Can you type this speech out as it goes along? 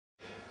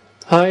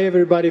Hi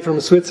everybody from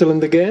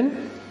Switzerland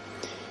again.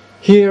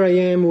 Here I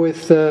am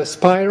with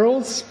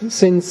spirals.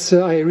 Since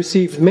I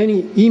received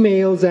many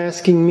emails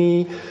asking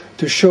me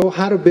to show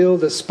how to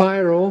build a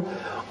spiral,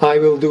 I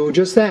will do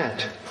just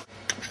that.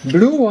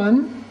 Blue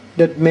one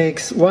that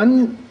makes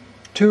 1,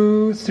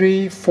 2,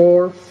 3,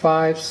 4,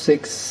 5,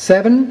 6,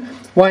 7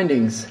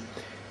 windings,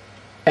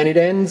 and it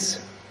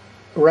ends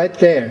right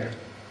there.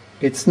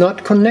 It's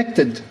not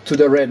connected to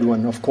the red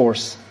one, of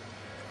course.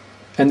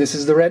 And this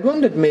is the red one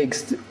that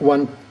makes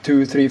 1,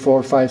 2, 3,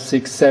 4, 5,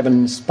 6,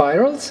 7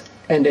 spirals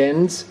and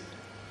ends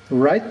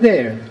right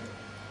there.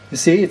 You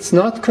see, it's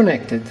not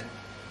connected.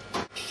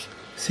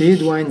 See,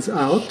 it winds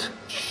out.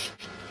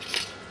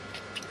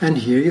 And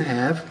here you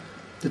have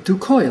the two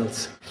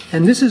coils.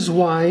 And this is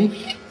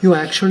why you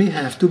actually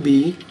have to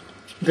be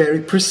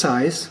very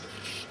precise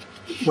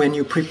when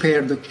you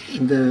prepare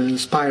the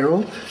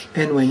spiral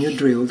and when you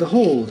drill the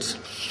holes,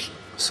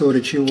 so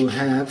that you will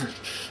have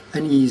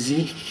an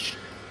easy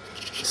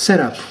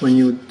setup when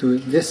you do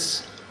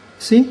this.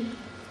 See?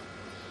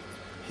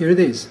 Here it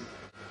is.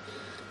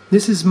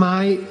 This is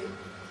my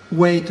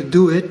way to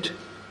do it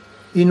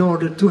in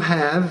order to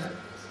have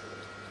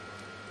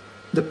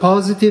the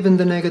positive and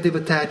the negative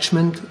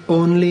attachment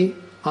only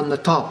on the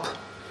top.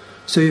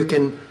 So you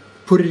can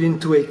put it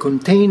into a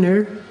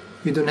container.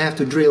 You don't have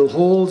to drill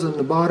holes on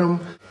the bottom.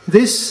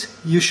 This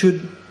you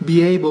should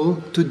be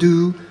able to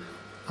do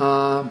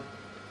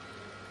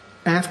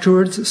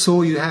afterwards,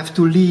 so you have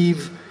to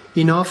leave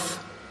enough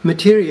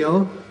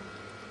material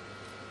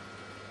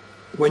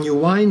when you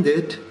wind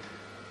it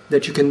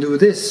that you can do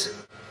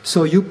this.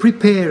 So you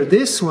prepare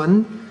this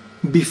one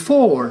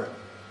before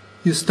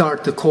you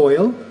start the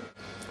coil.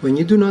 When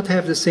you do not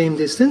have the same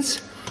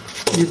distance,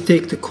 you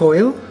take the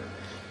coil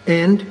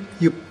and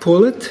you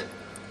pull it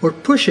or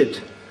push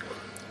it.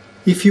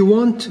 If you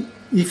want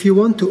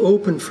to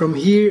open from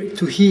here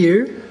to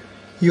here,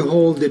 you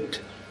hold it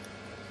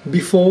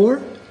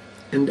before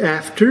and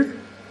after,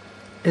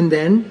 and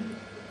then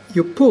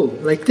you pull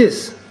like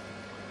this,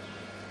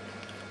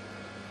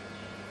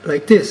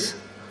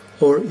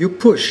 or you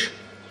push,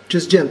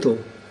 just gentle.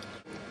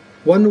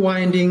 One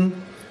winding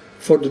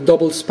for the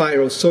double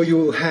spiral, so you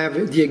will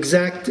have the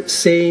exact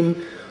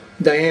same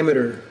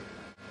diameter.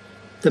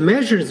 The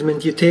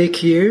measurement you take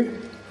here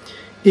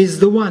is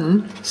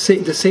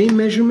the same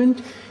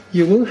measurement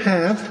you will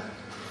have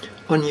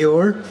on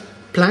your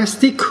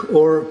plastic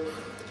or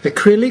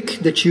acrylic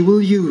that you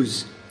will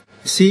use.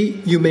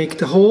 See, you make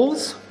the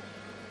holes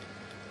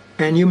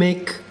and you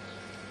make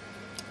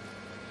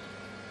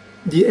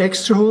the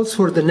extra holes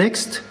for the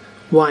next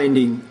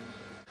winding.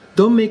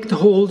 Don't make the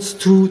holes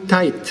too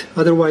tight,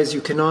 otherwise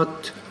you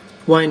cannot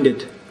wind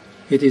it.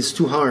 It is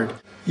too hard.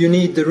 You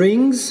need the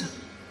rings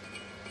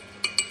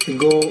to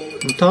go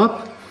on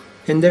top,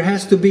 and there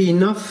has to be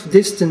enough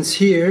distance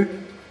here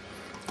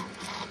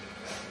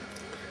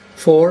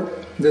for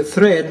the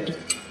thread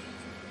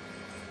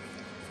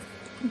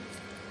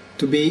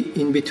to be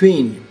in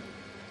between.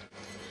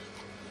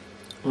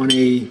 On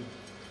a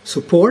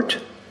support,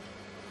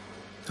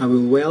 I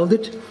will weld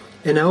it,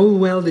 and I will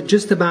weld it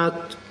just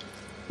about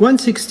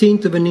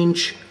 1/16 of an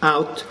inch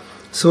out,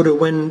 so that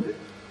when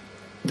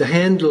the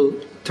handle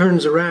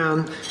turns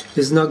around,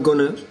 it's not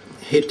gonna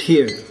hit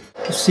here.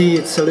 You see,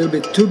 it's a little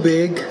bit too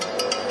big.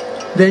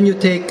 Then you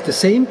take the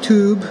same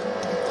tube,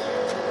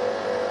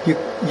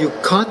 you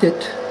cut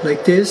it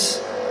like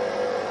this,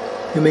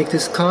 you make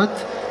this cut,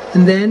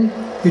 and then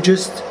you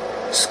just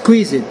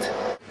squeeze it.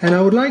 And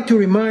I would like to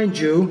remind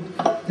you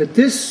that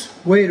this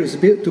way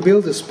to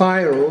build a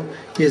spiral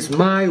is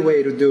my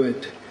way to do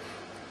it.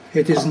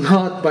 It is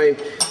not by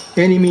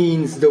any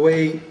means the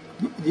way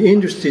the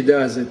industry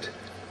does it.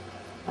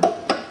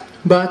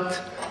 But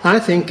I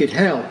think it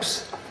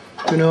helps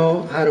to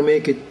know how to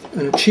make it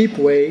in a cheap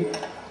way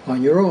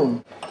on your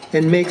own.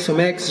 And make some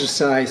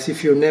exercise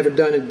if you've never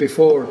done it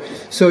before,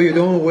 so you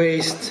don't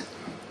waste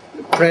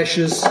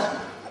precious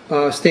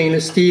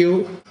stainless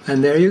steel.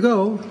 And there you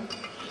go.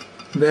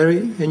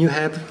 And you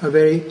have a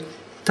very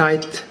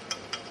tight.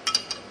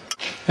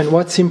 And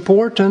what's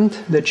important,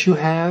 that you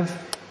have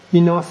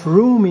enough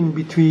room in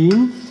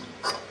between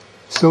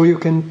so you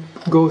can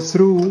go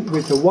through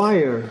with the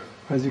wire,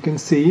 as you can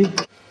see.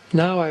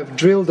 Now I've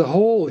drilled a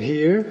hole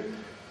here.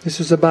 This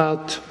is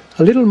about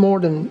a little more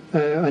than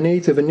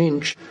 1/8 of an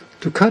inch.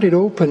 To cut it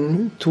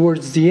open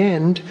towards the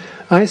end,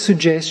 I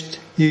suggest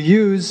you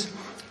use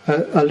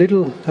a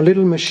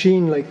little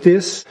machine like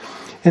this,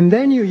 and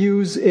then you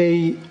use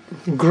a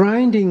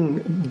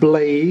grinding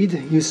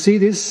blade. You see,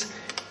 this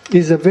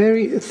is a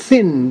very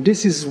thin.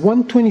 This is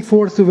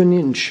 1/24 of an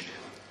inch.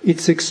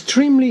 It's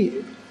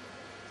extremely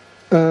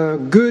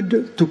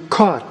good to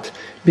cut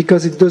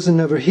because it doesn't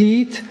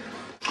overheat.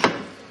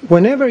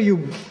 Whenever you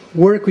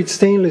work with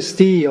stainless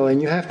steel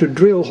and you have to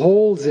drill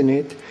holes in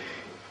it,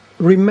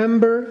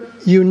 remember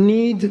you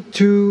need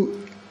to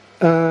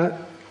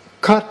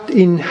cut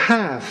in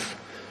half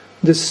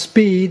the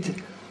speed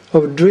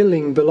of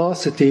drilling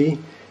velocity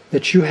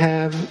that you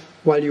have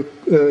while you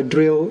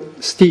drill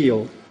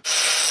steel.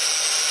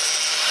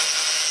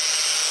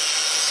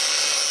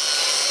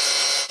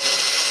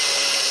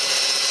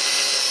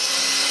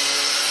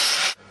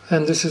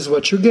 and this is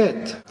what you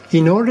get.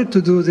 In order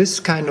to do this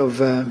kind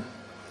of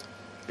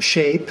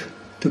shape,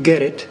 to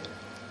get it,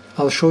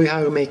 I'll show you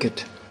how to make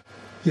it.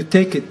 You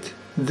take it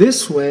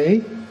this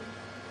way,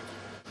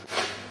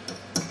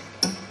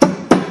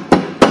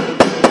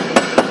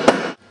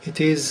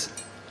 it is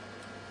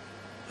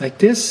like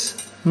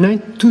this,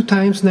 2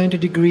 times 90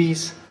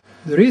 degrees.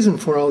 The reason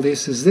for all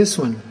this is this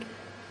one.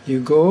 You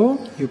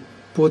go, you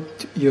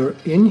put your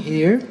in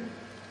here,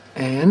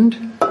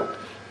 and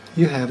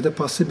you have the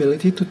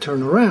possibility to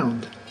turn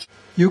around.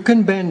 You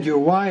can bend your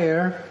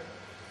wire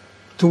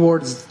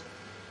towards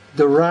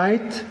the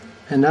right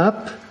and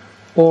up,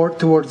 or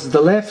towards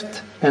the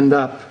left and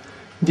up.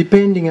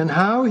 Depending on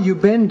how you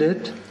bend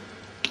it,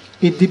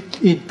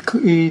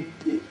 it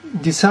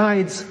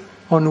decides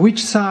on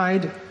which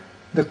side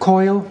the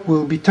coil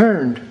will be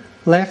turned,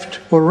 left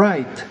or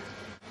right.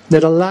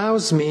 That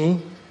allows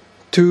me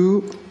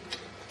to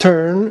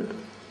turn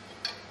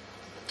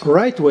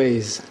right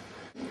ways,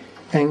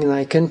 and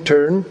I can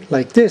turn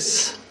like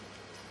this.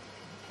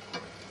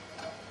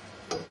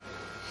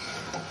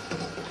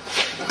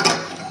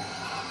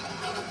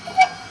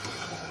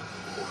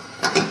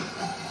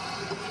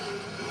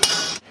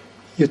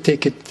 You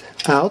take it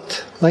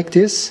out like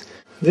this.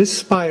 This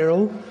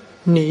spiral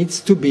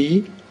needs to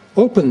be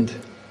opened.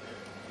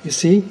 You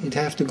see, it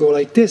has to go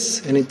like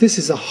this, and this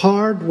is a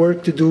hard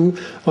work to do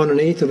on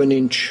 1/8 of an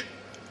inch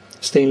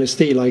stainless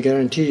steel, I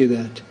guarantee you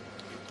that.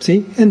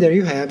 See, and there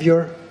you have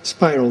your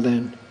spiral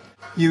then.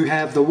 You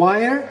have the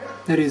wire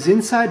that is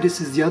inside.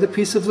 This is the other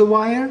piece of the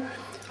wire.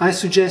 I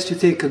suggest you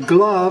take a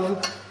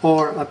glove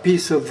or a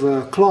piece of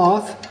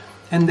cloth,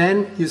 and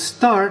then you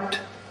start,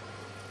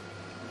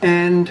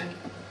 and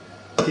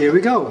here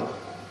we go.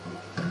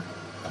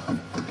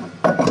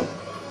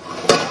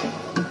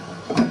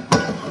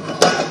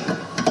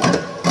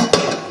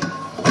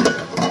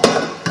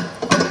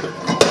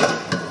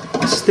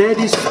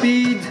 Steady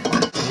speed.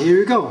 Here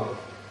we go.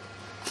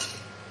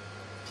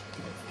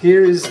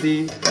 Here is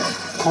the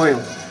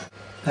coil,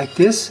 like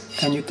this,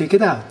 and you take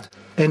it out.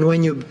 And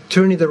when you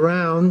turn it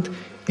around,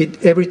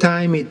 every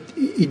time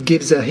it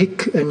gives a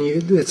hic, and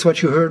that's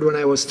what you heard when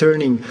I was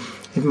turning.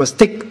 It must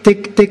tick,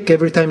 tick, tick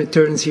every time it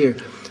turns here.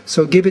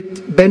 So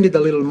bend it a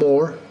little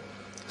more,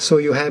 so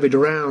you have it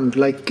round,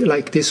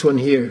 like this one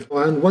here.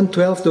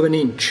 1/12 of an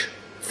inch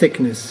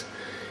thickness.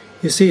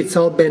 You see, it's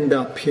all bent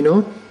up, you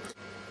know?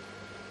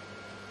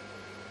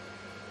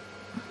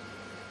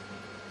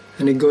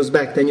 And it goes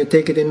back. Then you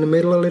take it in the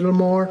middle a little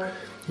more,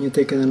 and you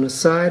take it on the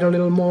side a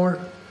little more,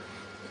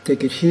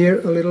 take it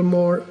here a little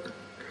more,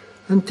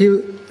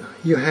 until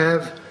you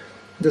have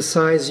the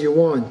size you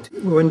want.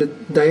 When the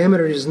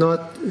diameter is not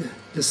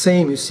the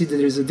same, you see that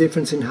there is a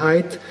difference in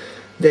height,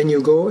 then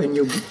you go and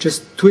you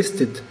just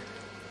twist it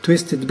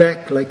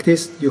back like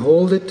this. You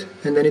hold it,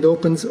 and then it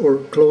opens or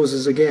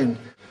closes again.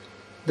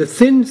 The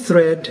thin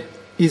thread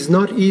is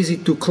not easy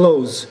to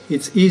close,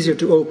 it's easier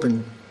to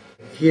open.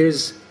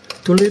 Here's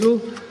too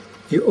little.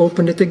 You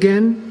open it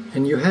again,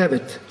 and you have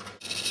it.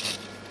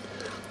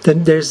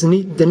 Then there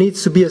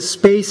needs to be a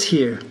space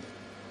here.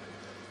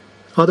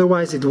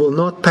 Otherwise it will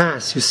not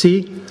pass, you see?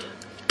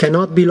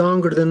 Cannot be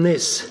longer than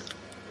this.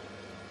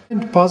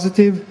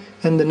 Positive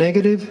and the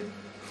negative,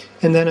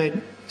 and then I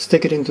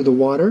stick it into the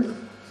water.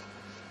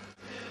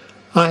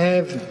 I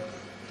have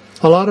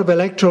a lot of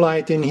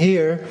electrolyte in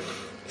here,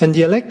 and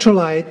the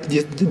electrolyte,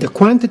 the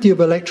quantity of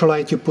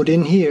electrolyte you put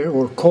in here,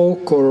 or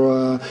Coke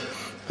or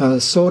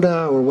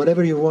soda or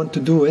whatever you want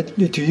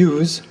to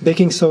use,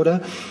 baking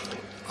soda,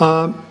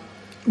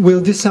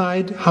 will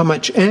decide how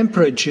much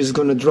amperage is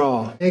going to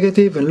draw.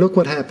 Negative, and look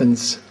what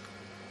happens.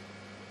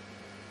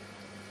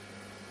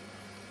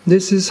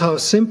 This is how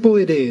simple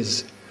it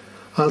is.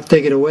 I'll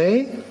take it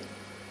away.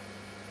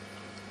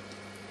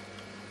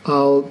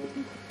 I'll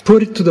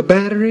put it to the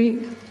battery,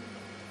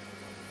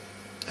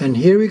 and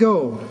here we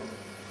go.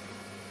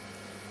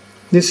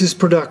 This is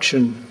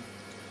production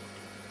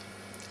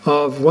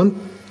of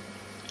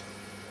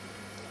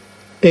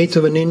 1/8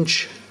 of an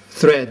inch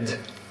thread.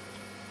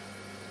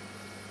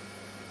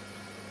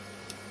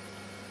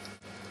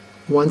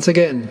 Once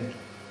again,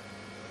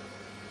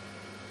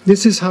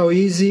 this is how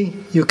easy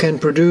you can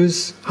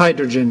produce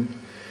hydrogen.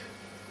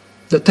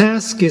 The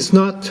task is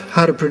not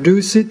how to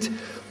produce it,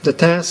 the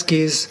task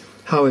is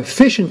how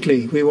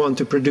efficiently we want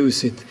to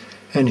produce it.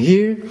 And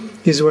here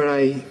is where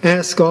I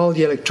ask all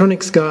the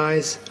electronics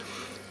guys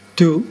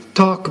to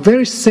talk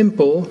very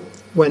simple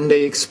when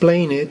they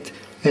explain it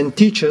and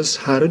teach us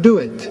how to do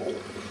it.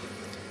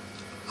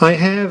 I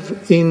have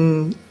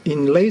in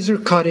laser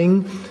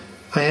cutting,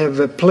 I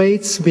have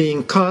plates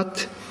being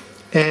cut,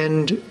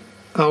 and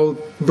I'll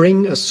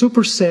bring a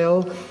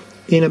supercell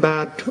in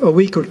about a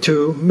week or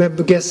two,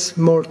 maybe guess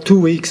more 2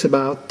 weeks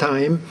about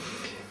time,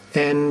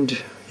 and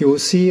you will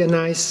see a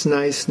nice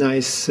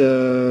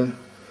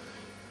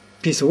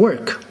piece of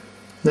work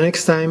the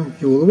next time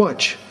you will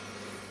watch.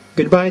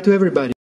 Goodbye to everybody.